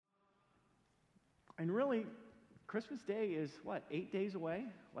And really, Christmas Day is, 8 days away?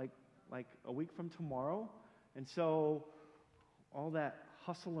 Like a week from tomorrow? And so all that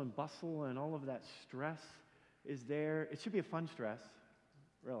hustle and bustle and all of that stress is there. It should be a fun stress,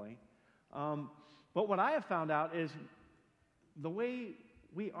 really. But what I have found out is the way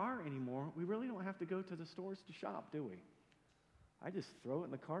we are anymore, we really don't have to go to the stores to shop, do we? I just throw it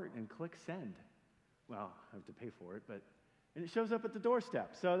in the cart and click send. Well, I have to pay for it, and it shows up at the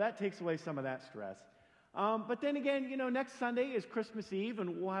doorstep. So that takes away some of that stress. But then again, next Sunday is Christmas Eve,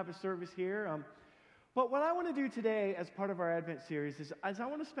 and we'll have a service here. But what I want to do today as part of our Advent series is I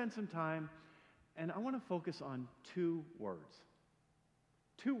want to spend some time, and I want to focus on two words.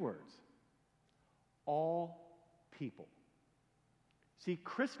 Two words. All people. See,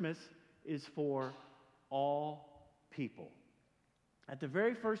 Christmas is for all people. At the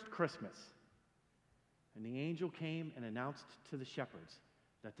very first Christmas, and the angel came and announced to the shepherds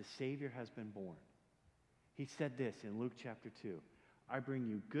that the Savior has been born. He said this in Luke chapter 2, I bring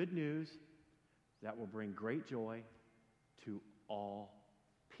you good news that will bring great joy to all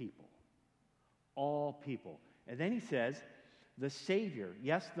people. All people. And then he says, the Savior,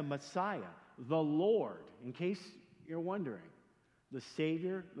 yes, the Messiah, the Lord, in case you're wondering, the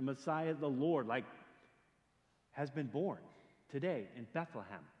Savior, the Messiah, the Lord, has been born today in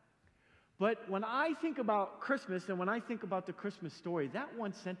Bethlehem. But when I think about Christmas and when I think about the Christmas story, that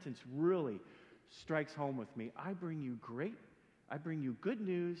one sentence really strikes home with me. I bring you good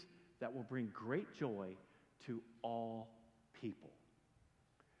news that will bring great joy to all people.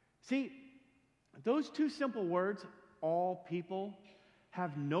 See, those two simple words, all people,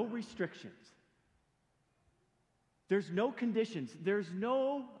 have no restrictions. There's no conditions. There's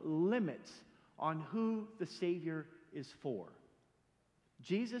no limits on who the Savior is for.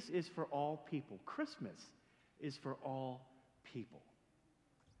 Jesus is for all people. Christmas is for all people.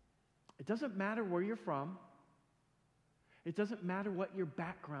 It doesn't matter where you're from. It doesn't matter what your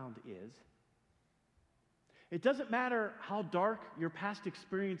background is. It doesn't matter how dark your past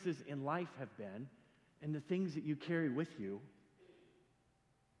experiences in life have been and the things that you carry with you.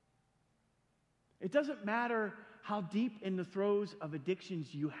 It doesn't matter how deep in the throes of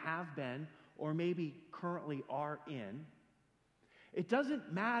addictions you have been or maybe currently are in. It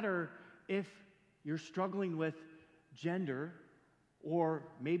doesn't matter if you're struggling with gender or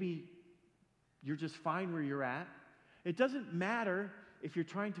maybe you're just fine where you're at. It doesn't matter if you're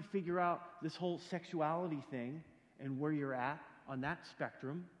trying to figure out this whole sexuality thing and where you're at on that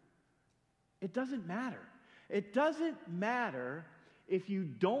spectrum. It doesn't matter. It doesn't matter if you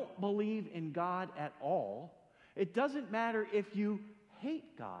don't believe in God at all. It doesn't matter if you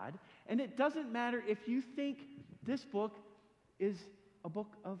hate God. And it doesn't matter if you think this book is a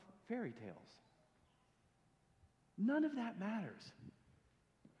book of fairy tales. None of that matters.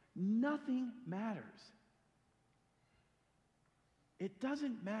 Nothing matters. It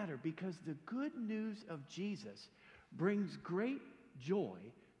doesn't matter because the good news of Jesus brings great joy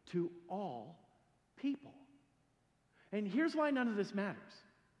to all people. And here's why none of this matters.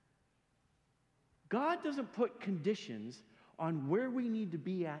 God doesn't put conditions on where we need to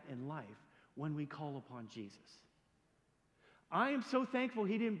be at in life when we call upon Jesus. I am so thankful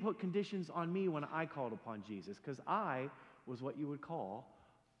he didn't put conditions on me when I called upon Jesus, because I was what you would call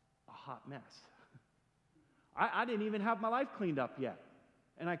a hot mess. I didn't even have my life cleaned up yet,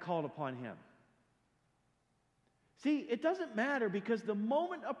 and I called upon him. See, it doesn't matter, because the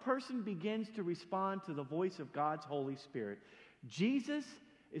moment a person begins to respond to the voice of God's Holy Spirit, Jesus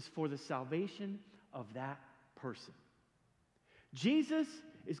is for the salvation of that person. Jesus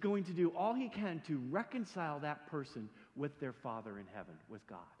is going to do all he can to reconcile that person with their Father in heaven, with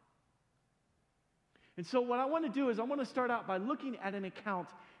God. And so what I want to do is I want to start out by looking at an account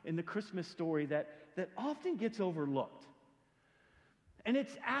in the Christmas story that often gets overlooked. And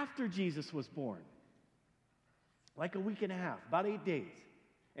it's after Jesus was born, like a week and a half, about 8 days.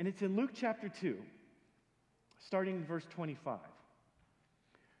 And it's in Luke chapter 2, starting in verse 25.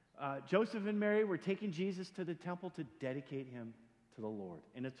 Joseph and Mary were taking Jesus to the temple to dedicate him to the Lord.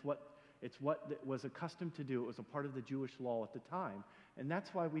 And it's what was accustomed to do. It was a part of the Jewish law at the time. And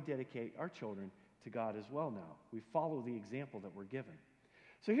that's why we dedicate our children to God as well now. We follow the example that we're given.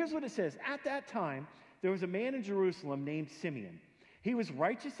 So here's what it says. At that time, there was a man in Jerusalem named Simeon. He was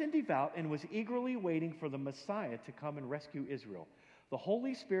righteous and devout and was eagerly waiting for the Messiah to come and rescue Israel. The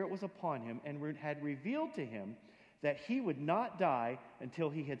Holy Spirit was upon him and had revealed to him that he would not die until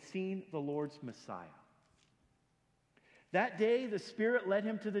he had seen the Lord's Messiah. That day, the Spirit led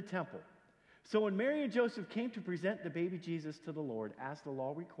him to the temple. So when Mary and Joseph came to present the baby Jesus to the Lord, as the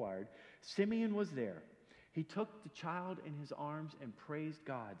law required, Simeon was there. He took the child in his arms and praised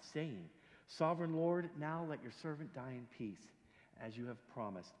God, saying, Sovereign Lord, now let your servant die in peace, as you have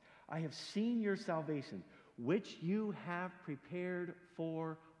promised. I have seen your salvation, which you have prepared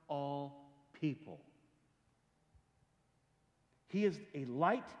for all people. He is a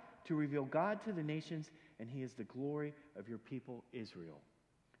light to reveal God to the nations, and he is the glory of your people Israel.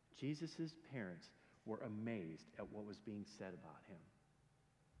 Jesus' parents were amazed at what was being said about him.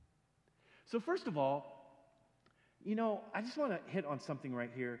 So first of all, I just want to hit on something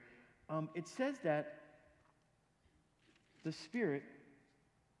right here. It says that the Spirit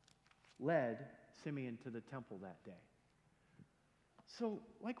led Simeon to the temple that day. So,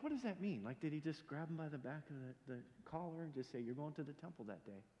 what does that mean? Did he just grab him by the back of the collar and just say, you're going to the temple that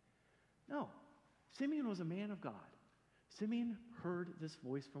day? No. Simeon was a man of God. Simeon heard this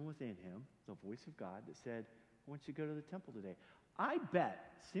voice from within him, the voice of God, that said, I want you to go to the temple today. I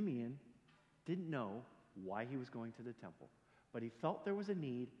bet Simeon didn't know why he was going to the temple, but he felt there was a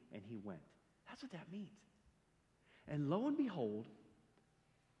need, and he went. That's what that means. And lo and behold,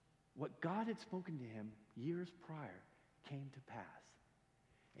 what God had spoken to him years prior came to pass.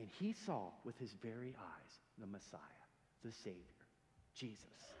 And he saw with his very eyes the Messiah, the Savior, Jesus.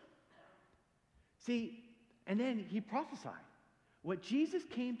 See, and then he prophesied. What Jesus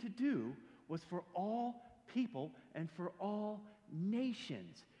came to do was for all people and for all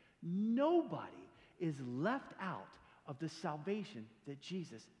nations. Nobody is left out of the salvation that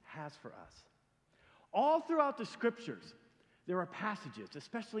Jesus has for us. All throughout the Scriptures, there are passages,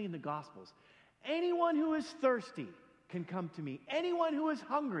 especially in the Gospels. Anyone who is thirsty can come to me. Anyone who is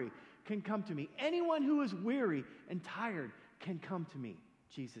hungry can come to me. Anyone who is weary and tired can come to me,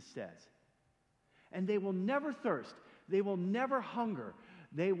 Jesus says. And they will never thirst. They will never hunger.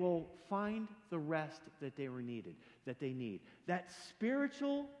 They will find the rest that they need. That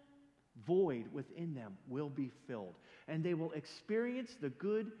spiritual void within them will be filled. And they will experience the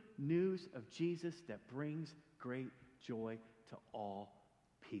good news of Jesus that brings great joy to all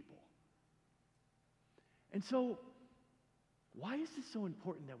people. And so, why is this so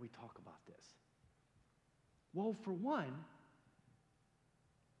important that we talk about this? Well, for one,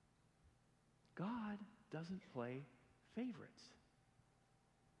 God doesn't play favorites.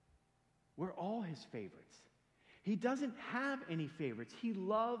 We're all his favorites. He doesn't have any favorites. He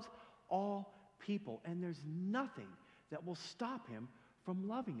loves all people, and there's nothing that will stop him from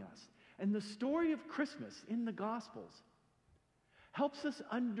loving us. And the story of Christmas in the Gospels helps us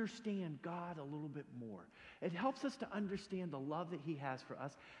understand God a little bit more. It helps us to understand the love that he has for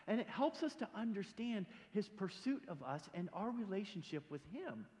us, and it helps us to understand his pursuit of us and our relationship with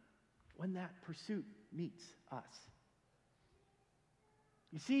him when that pursuit meets us.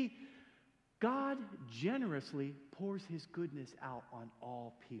 You see, God generously pours his goodness out on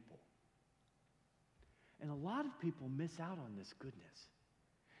all people. And a lot of people miss out on this goodness.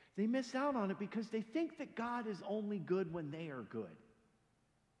 They miss out on it because they think that God is only good when they are good.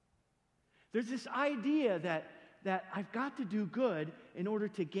 There's this idea that I've got to do good in order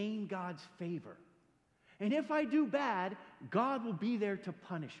to gain God's favor. And if I do bad, God will be there to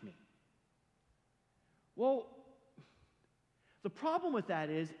punish me. Well, the problem with that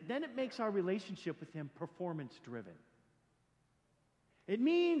is then it makes our relationship with him performance-driven. It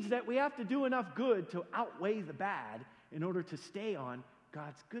means that we have to do enough good to outweigh the bad in order to stay on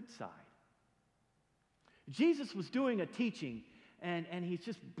God's good side. Jesus was doing a teaching, and he's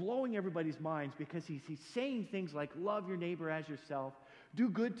just blowing everybody's minds because he's saying things like, love your neighbor as yourself, do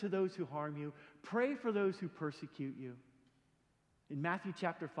good to those who harm you, pray for those who persecute you. In Matthew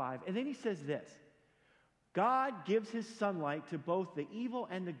chapter 5. And then he says this, God gives his sunlight to both the evil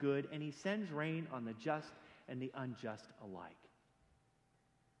and the good, and he sends rain on the just and the unjust alike.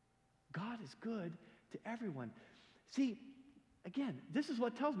 God is good to everyone. See, again, this is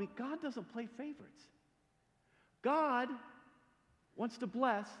what tells me God doesn't play favorites. God wants to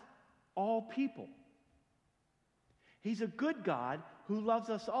bless all people. He's a good God who loves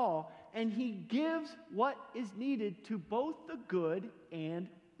us all, and he gives what is needed to both the good and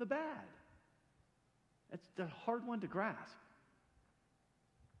the bad. That's the hard one to grasp.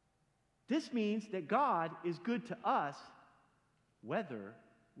 This means that God is good to us whether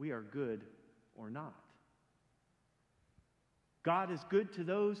we are good or not. God is good to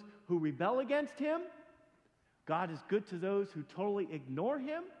those who rebel against him. God is good to those who totally ignore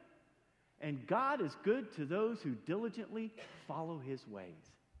him. And God is good to those who diligently follow his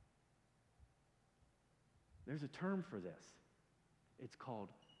ways. There's a term for this. It's called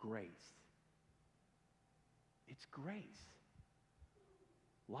grace. It's grace.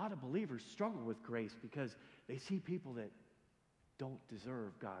 A lot of believers struggle with grace because they see people that don't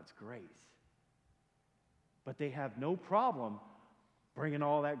deserve God's grace. But they have no problem bringing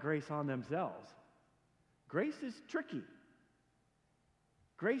all that grace on themselves. Grace is tricky.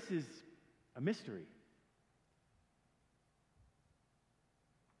 Grace is a mystery.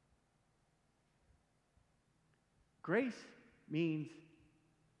 Grace means,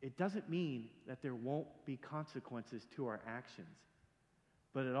 it doesn't mean that there won't be consequences to our actions,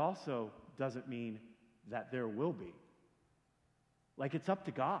 but it also doesn't mean that there will be. Like, it's up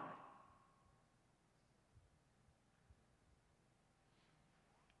to God.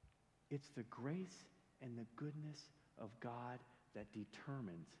 It's the grace and the goodness of God that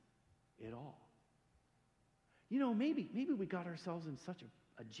determines it all. You know, maybe we got ourselves in such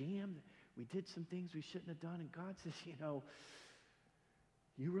a jam that we did some things we shouldn't have done, and God says, you know,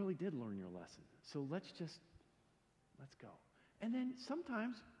 you really did learn your lesson. So let's go. And then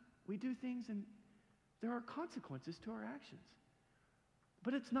sometimes we do things and there are consequences to our actions.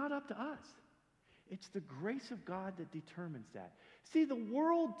 But it's not up to us. It's the grace of God that determines that. See, the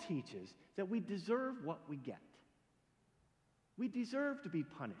world teaches that we deserve what we get. We deserve to be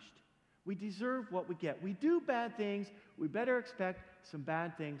punished. We deserve what we get. We do bad things, we better expect some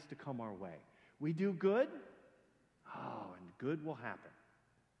bad things to come our way. We do good, and good will happen.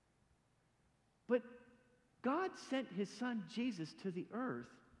 But God sent his son Jesus to the earth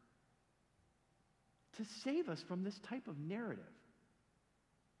to save us from this type of narrative.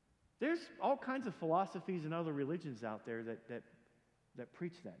 There's all kinds of philosophies and other religions out there that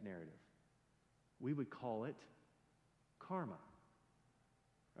preach that narrative. We would call it karma,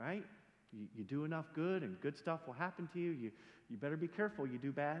 right? You do enough good and good stuff will happen to you. You better be careful. You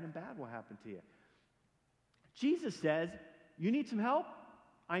do bad and bad will happen to you. Jesus says, you need some help?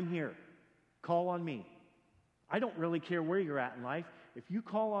 I'm here. Call on me. I don't really care where you're at in life. If you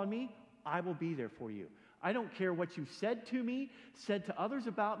call on me, I will be there for you. I don't care what you've said to me, said to others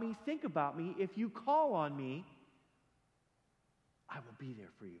about me, think about me. If you call on me, I will be there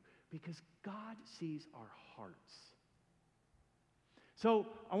for you. Because God sees our hearts. So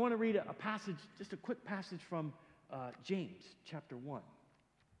I want to read a passage, just a quick passage from James chapter 1.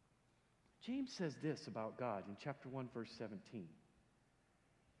 James says this about God in chapter 1, verse 17.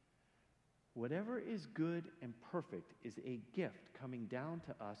 Whatever is good and perfect is a gift coming down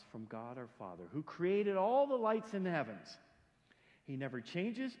to us from God our Father, who created all the lights in the heavens. He never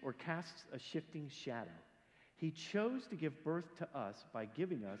changes or casts a shifting shadow. He chose to give birth to us by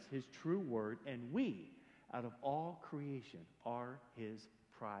giving us his true word, and we, out of all creation, are his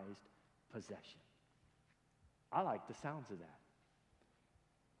prized possession. I like the sounds of that.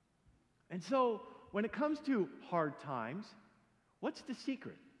 And so, when it comes to hard times, what's the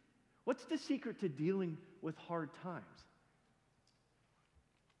secret? What's the secret to dealing with hard times?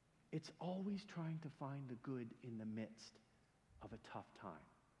 It's always trying to find the good in the midst of a tough time.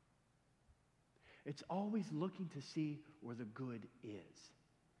 It's always looking to see where the good is.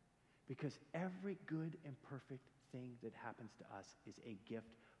 Because every good and perfect thing that happens to us is a gift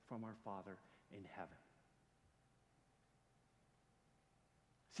from our Father in heaven.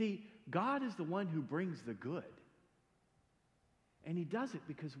 See, God is the one who brings the good. And he does it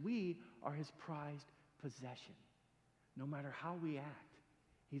because we are his prized possession. No matter how we act,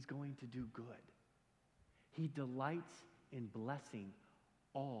 he's going to do good. He delights in blessing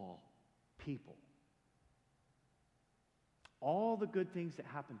all people. All the good things that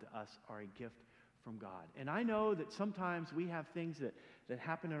happen to us are a gift from God. And I know that sometimes we have things that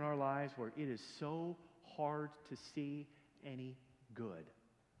happen in our lives where it is so hard to see any good.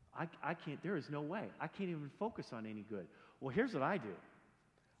 I can't, there is no way. I can't even focus on any good. Well, here's what I do.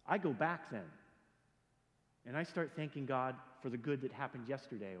 I go back then, and I start thanking God for the good that happened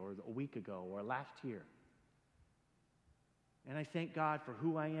yesterday or a week ago or last year. And I thank God for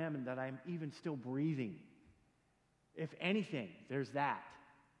who I am and that I'm even still breathing. If anything, there's that.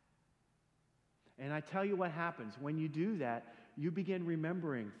 And I tell you what happens. When you do that, you begin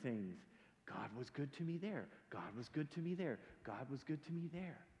remembering things. God was good to me there. God was good to me there. God was good to me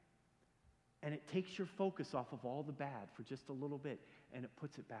there. And it takes your focus off of all the bad for just a little bit, and it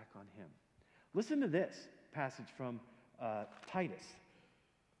puts it back on him. Listen to this passage from Titus.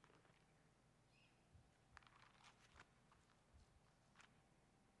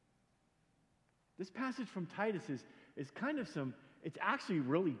 This passage from Titus is kind of it's actually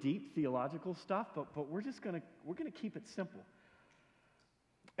really deep theological stuff, but we're gonna keep it simple.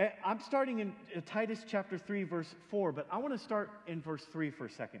 I'm starting in Titus chapter 3, verse 4, but I want to start in verse 3 for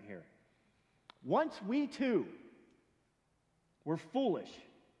a second here. Once we too were foolish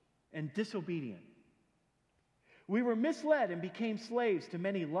and disobedient. We were misled and became slaves to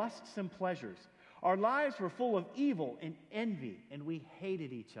many lusts and pleasures. Our lives were full of evil and envy, and we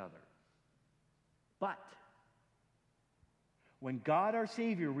hated each other. But when God our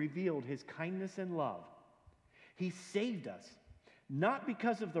Savior revealed his kindness and love, he saved us, not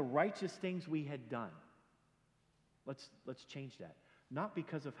because of the righteous things we had done. Let's change that. Not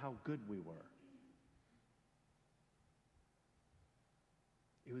because of how good we were.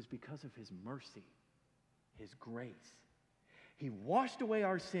 It was because of his mercy, his grace. He washed away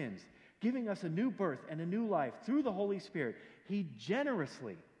our sins, giving us a new birth and a new life through the Holy Spirit. He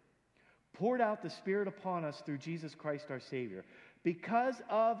generously poured out the Spirit upon us through Jesus Christ our Savior. Because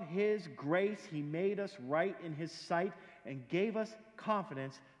of his grace, he made us right in his sight and gave us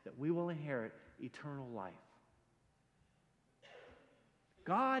confidence that we will inherit eternal life.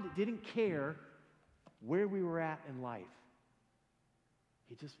 God didn't care where we were at in life.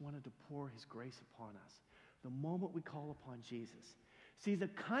 He just wanted to pour his grace upon us the moment we call upon Jesus. See, the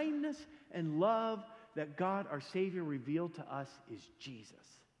kindness and love that God our Savior revealed to us is Jesus.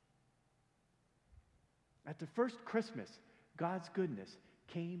 At the first Christmas, God's goodness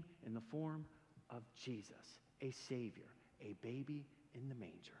came in the form of Jesus, a Savior, a baby in the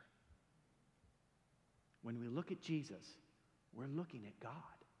manger. When we look at Jesus, we're looking at God.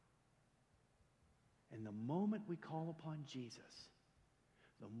 And the moment we call upon Jesus,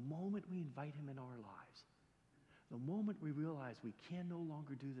 the moment we invite him in our lives, the moment we realize we can no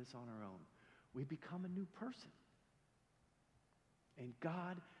longer do this on our own, we become a new person. And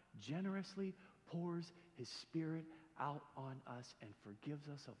God generously pours his Spirit out on us and forgives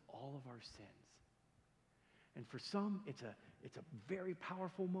us of all of our sins. And for some, it's a very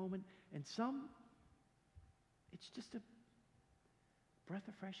powerful moment, and some, it's just a breath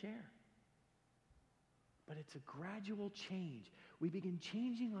of fresh air. But it's a gradual change. We begin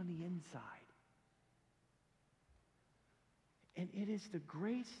changing on the inside. And it is the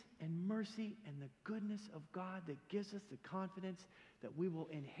grace and mercy and the goodness of God that gives us the confidence that we will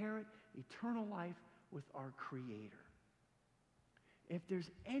inherit eternal life with our Creator. If there's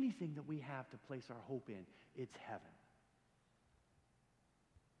anything that we have to place our hope in, it's heaven.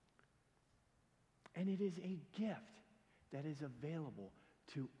 And it is a gift that is available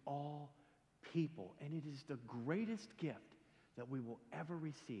to all people. And it is the greatest gift that we will ever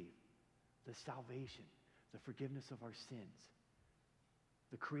receive. The salvation, the forgiveness of our sins,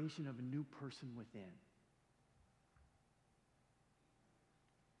 the creation of a new person within.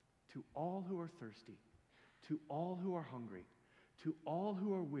 To all who are thirsty, to all who are hungry, to all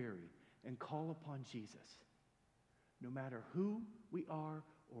who are weary, and call upon Jesus, no matter who we are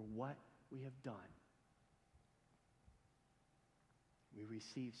or what we have done, we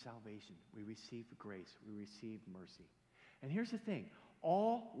receive salvation, we receive grace, we receive mercy. And here's the thing,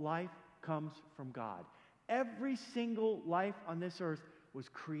 all life comes from God. Every single life on this earth was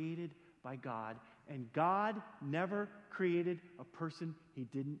created by God, and God never created a person he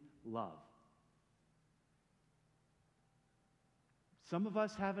didn't love. Some of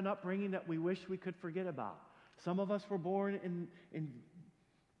us have an upbringing that we wish we could forget about. Some of us were born in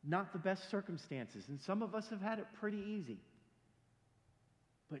not the best circumstances, and some of us have had it pretty easy.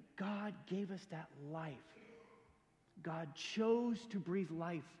 But God gave us that life. God chose to breathe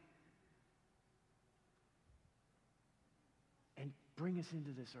life and bring us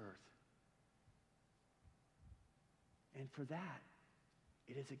into this earth. And for that,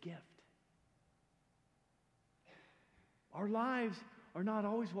 it is a gift. Our lives are not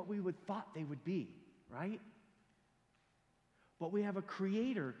always what we would thought they would be, right? But we have a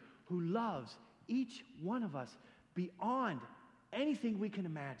Creator who loves each one of us beyond anything we can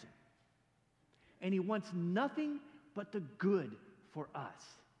imagine. And he wants nothing but the good for us.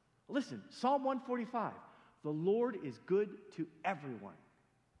 Listen, Psalm 145, the Lord is good to everyone.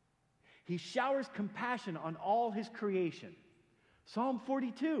 He showers compassion on all his creation. Psalm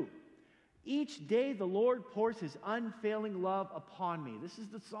 42, each day the Lord pours his unfailing love upon me. This is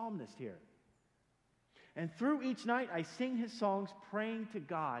the psalmist here. And through each night I sing his songs, praying to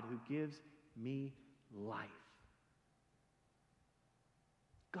God who gives me life.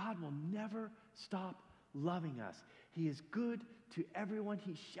 God will never stop loving us. He is good to everyone.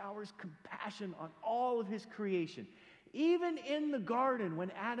 He showers compassion on all of his creation. Even in the garden,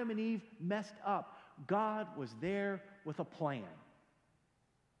 when Adam and Eve messed up, God was there with a plan.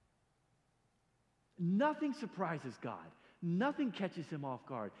 Nothing surprises God. Nothing catches him off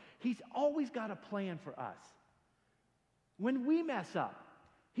guard. He's always got a plan for us. When we mess up,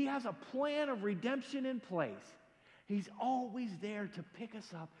 he has a plan of redemption in place. He's always there to pick us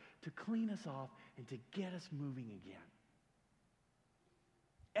up, to clean us off, and to get us moving again.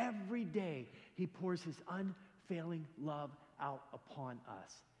 Every day, he pours his unfailing love out upon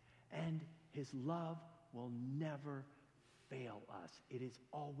us. And his love will never fail us. It is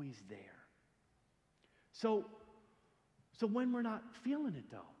always there. So, So when we're not feeling it,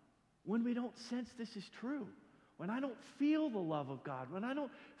 though, when we don't sense this is true, when I don't feel the love of God, when I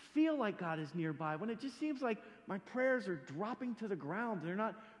don't feel like God is nearby, when it just seems like my prayers are dropping to the ground, they're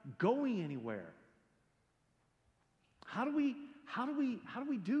not going anywhere. How do we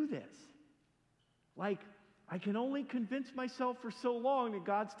do this? Like, I can only convince myself for so long that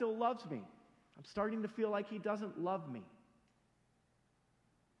God still loves me. I'm starting to feel like he doesn't love me.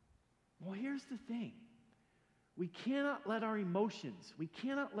 Well, here's the thing. We cannot let our emotions, we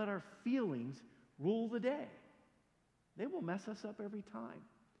cannot let our feelings rule the day. They will mess us up every time.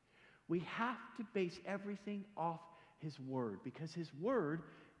 We have to base everything off his word because his word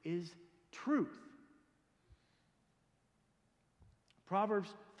is truth. Proverbs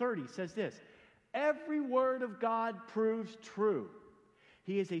 30 says this, every word of God proves true.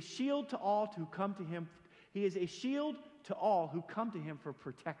 He is a shield to all who come to him. He is a shield to all who come to him for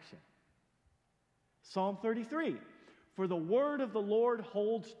protection. Psalm 33, for the word of the Lord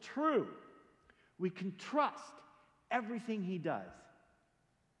holds true. We can trust everything he does.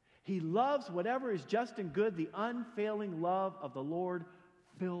 He loves whatever is just and good. The unfailing love of the Lord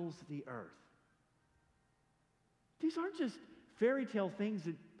fills the earth. These aren't just fairy tale things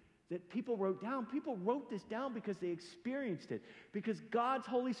that people wrote down. People wrote this down because they experienced it, because God's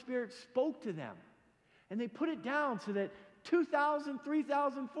Holy Spirit spoke to them. And they put it down so that 2,000,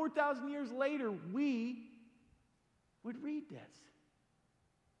 3,000, 4,000 years later, we would read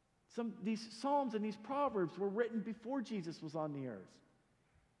this. These Psalms and these Proverbs were written before Jesus was on the earth.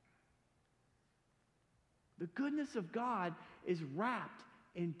 The goodness of God is wrapped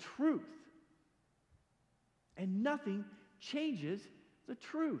in truth. And nothing changes the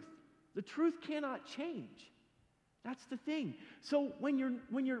truth. The truth cannot change. That's the thing. So when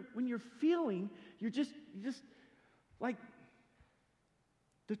you're feeling, you're just like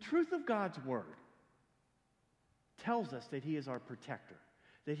the truth of God's word tells us that he is our protector,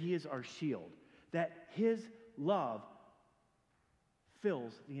 that he is our shield, that his love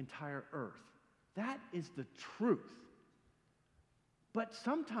fills the entire earth. That is the truth. But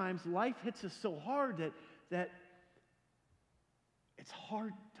sometimes life hits us so hard that it's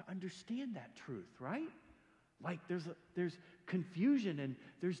hard to understand that truth, right? Like there's confusion and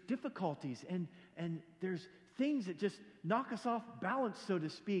there's difficulties and there's things that just knock us off balance, so to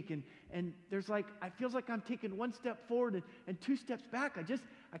speak. And there's like, I feels like I'm taking one step forward and two steps back.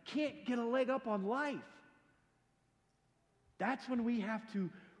 I can't get a leg up on life. That's when we have to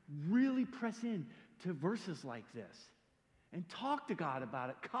really press in to verses like this and talk to God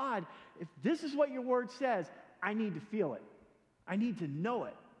about it. God, if this is what your word says, I need to feel it. I need to know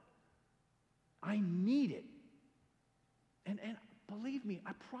it. I need it. And believe me,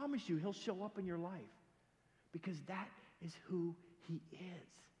 I promise you, he'll show up in your life because that is who he is.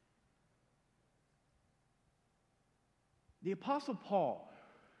 The Apostle Paul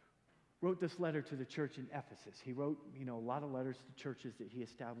wrote this letter to the church in Ephesus. He wrote, a lot of letters to churches that he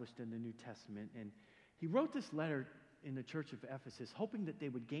established in the New Testament. And he wrote this letter in the church of Ephesus, hoping that they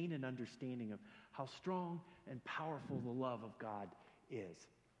would gain an understanding of how strong and powerful the love of God is.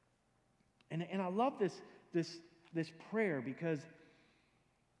 And I love this prayer because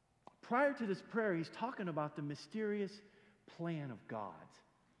prior to this prayer, he's talking about the mysterious plan of God.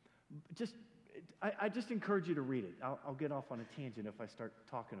 I just encourage you to read it. I'll get off on a tangent if I start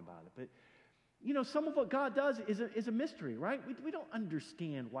talking about it. But, some of what God does is a mystery, right? We don't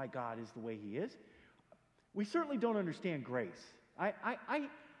understand why God is the way he is. We certainly don't understand grace.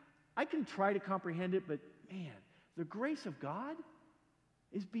 I can try to comprehend it, but man, the grace of God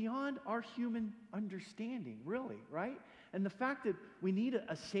is beyond our human understanding, really, right? And the fact that we need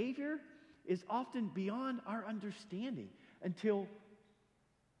a Savior is often beyond our understanding until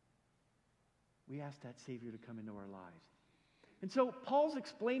we ask that Savior to come into our lives. And so Paul's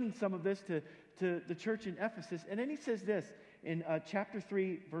explaining some of this to the church in Ephesus, and then he says this in chapter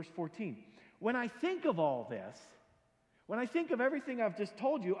 3, verse 14. When I think of all this, when I think of everything I've just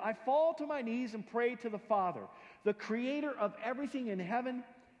told you, I fall to my knees and pray to the Father, the creator of everything in heaven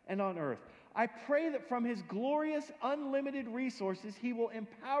and on earth. I pray that from his glorious, unlimited resources, he will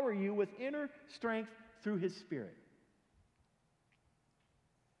empower you with inner strength through his Spirit.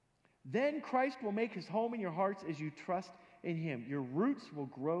 Then Christ will make his home in your hearts as you trust in him. Your roots will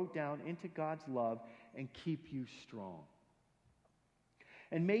grow down into God's love and keep you strong.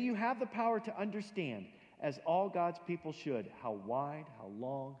 And may you have the power to understand, as all God's people should, how wide, how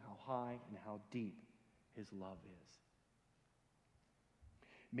long, how high, and how deep his love is.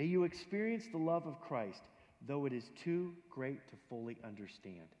 May you experience the love of Christ, though it is too great to fully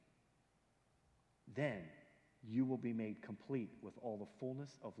understand. Then you will be made complete with all the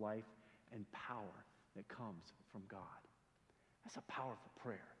fullness of life and power that comes from God. That's a powerful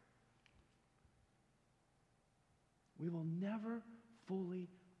prayer. We will never fully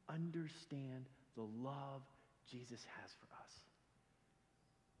understand the love Jesus has for us.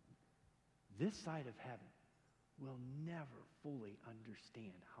 This side of heaven will never fully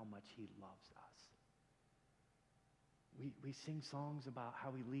understand how much he loves us. We sing songs about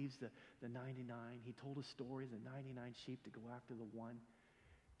how he leaves the 99. He told a story, the 99 sheep to go after the one.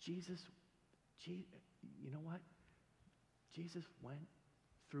 You know what? Jesus went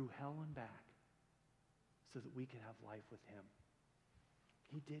through hell and back so that we could have life with him.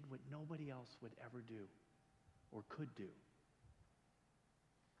 He did what nobody else would ever do or could do.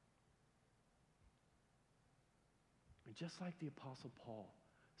 And just like the Apostle Paul,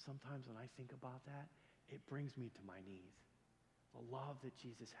 sometimes when I think about that, it brings me to my knees. The love that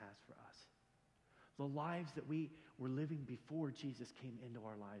Jesus has for us. The lives that we were living before Jesus came into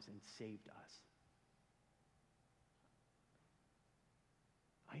our lives and saved us.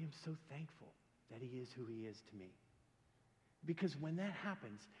 I am so thankful that he is who he is to me. Because when that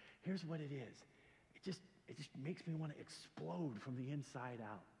happens, here's what it is. It just makes me want to explode from the inside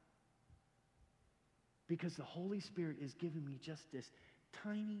out. Because the Holy Spirit is giving me just this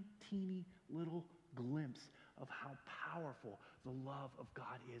tiny, teeny little glimpse of how powerful the love of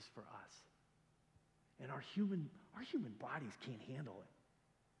God is for us. And our human bodies can't handle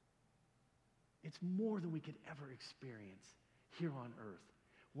it. It's more than we could ever experience here on earth.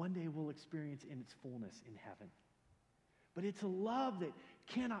 One day we'll experience in its fullness in heaven. But it's a love that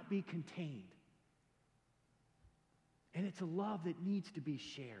cannot be contained. And it's a love that needs to be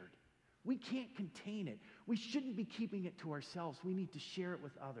shared. We can't contain it. We shouldn't be keeping it to ourselves. We need to share it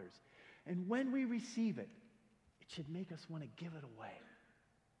with others. And when we receive it, it should make us want to give it away.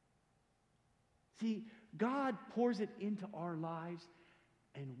 See, God pours it into our lives,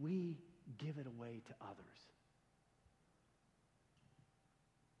 and we give it away to others.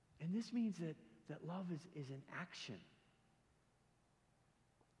 And this means that love is an action.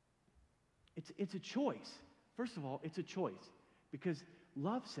 It's a choice. First of all, it's a choice. Because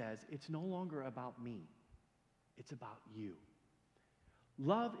love says it's no longer about me. It's about you.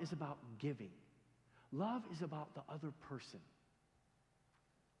 Love is about giving. Love is about the other person.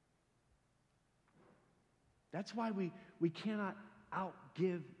 That's why we cannot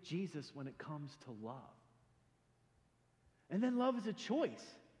outgive Jesus when it comes to love. And then love is a choice.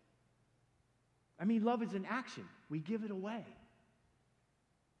 Love is an action. We give it away.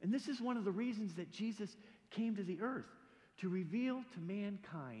 And this is one of the reasons that Jesus came to the earth, to reveal to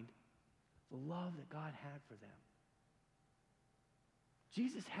mankind the love that God had for them.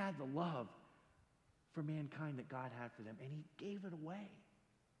 Jesus had the love for mankind that God had for them, and he gave it away.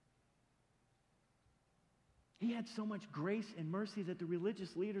 He had so much grace and mercy that the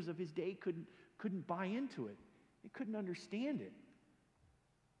religious leaders of his day couldn't buy into it. They couldn't understand it.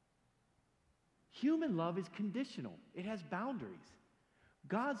 Human love is conditional. It has boundaries.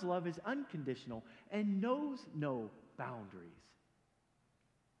 God's love is unconditional and knows no boundaries.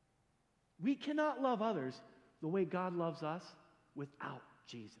 We cannot love others the way God loves us without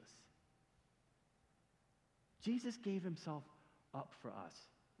Jesus. Jesus gave himself up for us.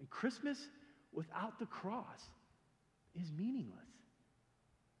 And Christmas without the cross is meaningless.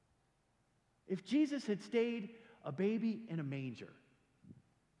 If Jesus had stayed a baby in a manger,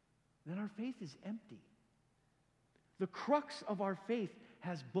 then our faith is empty. The crux of our faith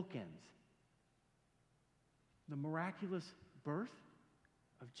has bookends. The miraculous birth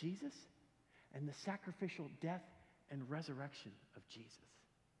of Jesus and the sacrificial death and resurrection of Jesus.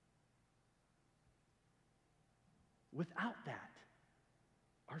 Without that,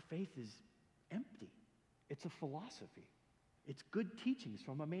 our faith is empty. It's a philosophy. It's good teachings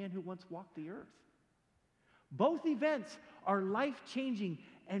from a man who once walked the earth. Both events are life-changing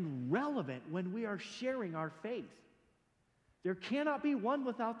and relevant when we are sharing our faith. There cannot be one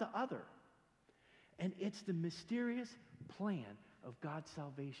without the other. And it's the mysterious plan of God's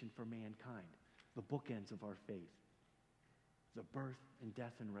salvation for mankind, the bookends of our faith, the birth and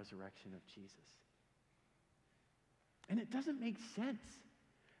death and resurrection of Jesus. And it doesn't make sense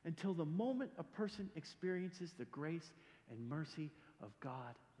until the moment a person experiences the grace and mercy of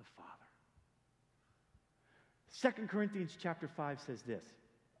God the Father. 2 Corinthians chapter 5 says this.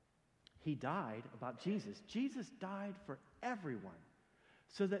 He died, about Jesus. Jesus died for everyone,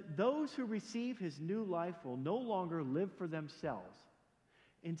 so that those who receive his new life will no longer live for themselves.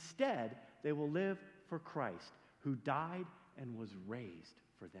 Instead, they will live for Christ, who died and was raised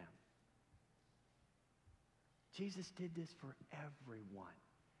for them. Jesus did this for everyone.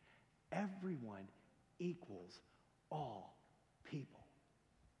 Everyone equals all people.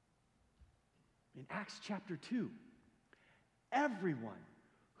 In Acts chapter 2, Everyone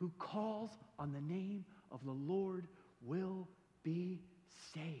who calls on the name of the Lord will be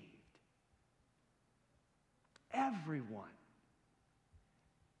saved. Everyone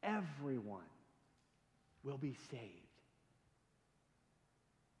will be saved.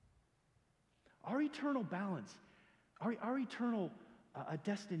 Our eternal balance, our eternal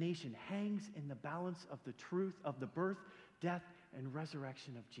destination hangs in the balance of the truth of the birth, death, and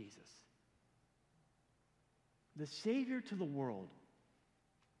resurrection of Jesus. The Savior to the world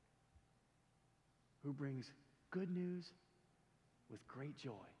who brings good news with great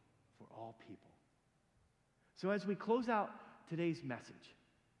joy for all people. So as we close out today's message,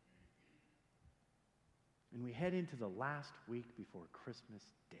 and we head into the last week before Christmas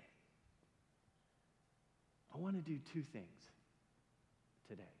Day, I want to do two things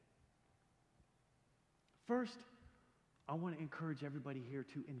today. First, I want to encourage everybody here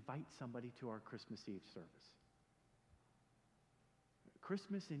to invite somebody to our Christmas Eve service.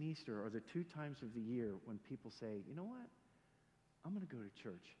 Christmas and Easter are the two times of the year when people say, you know what? I'm going to go to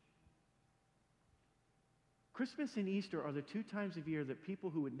church. Christmas and Easter are the two times of year that people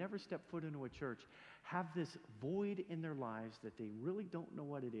who would never step foot into a church have this void in their lives that they really don't know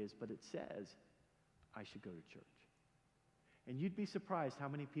what it is, but it says, I should go to church. And you'd be surprised how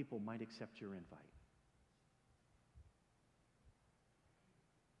many people might accept your invite.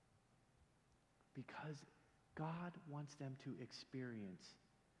 Because God wants them to experience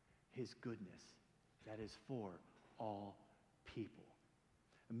his goodness that is for all people.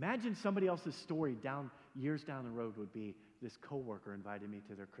 Imagine somebody else's story years down the road would be, this coworker invited me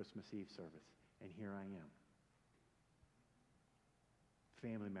to their Christmas Eve service, and here I am.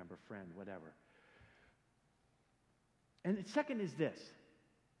 Family member, friend, whatever. And the second is this.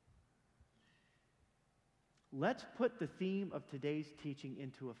 Let's put the theme of today's teaching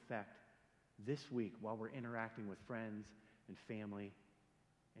into effect this week while we're interacting with friends and family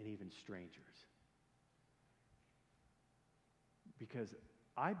and even strangers. Because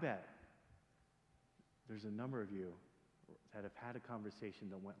I bet there's a number of you that have had a conversation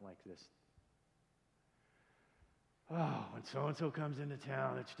that went like this. Oh, when so-and-so comes into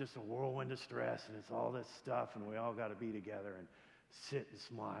town, it's just a whirlwind of stress, and it's all this stuff, and we all got to be together and sit and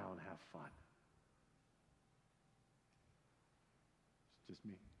smile and have fun. It's just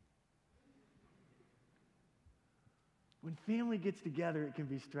me. When family gets together, it can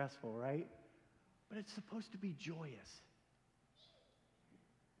be stressful, right? But it's supposed to be joyous.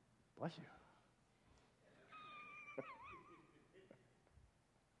 Bless you.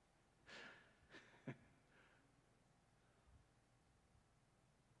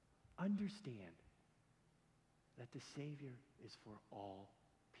 Understand that the Savior is for all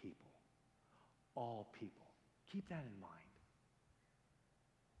people. All people. Keep that in mind.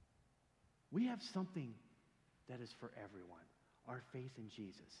 We have something that is for everyone, our faith in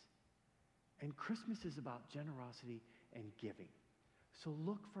Jesus. And Christmas is about generosity and giving. So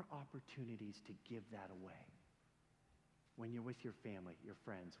look for opportunities to give that away when you're with your family, your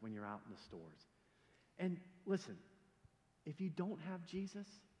friends, when you're out in the stores. And listen, if you don't have Jesus,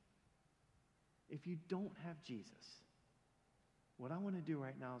 what I want to do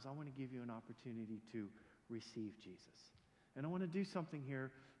right now is I want to give you an opportunity to receive Jesus. And I want to do something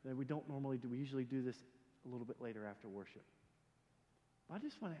here that we don't normally do. We usually do this a little bit later after worship. But I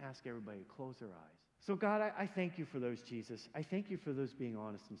just want to ask everybody to close their eyes. So God, I thank you for those, Jesus. I thank you for those being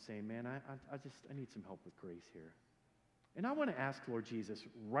honest and saying, man, I need some help with grace here. And I want to ask, Lord Jesus,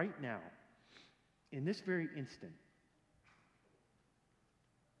 right now, in this very instant,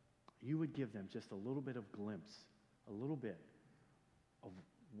 you would give them just a little bit of glimpse, a little bit of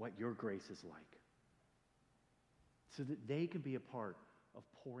what your grace is like, so that they can be a part of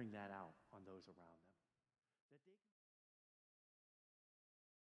pouring that out on those around them.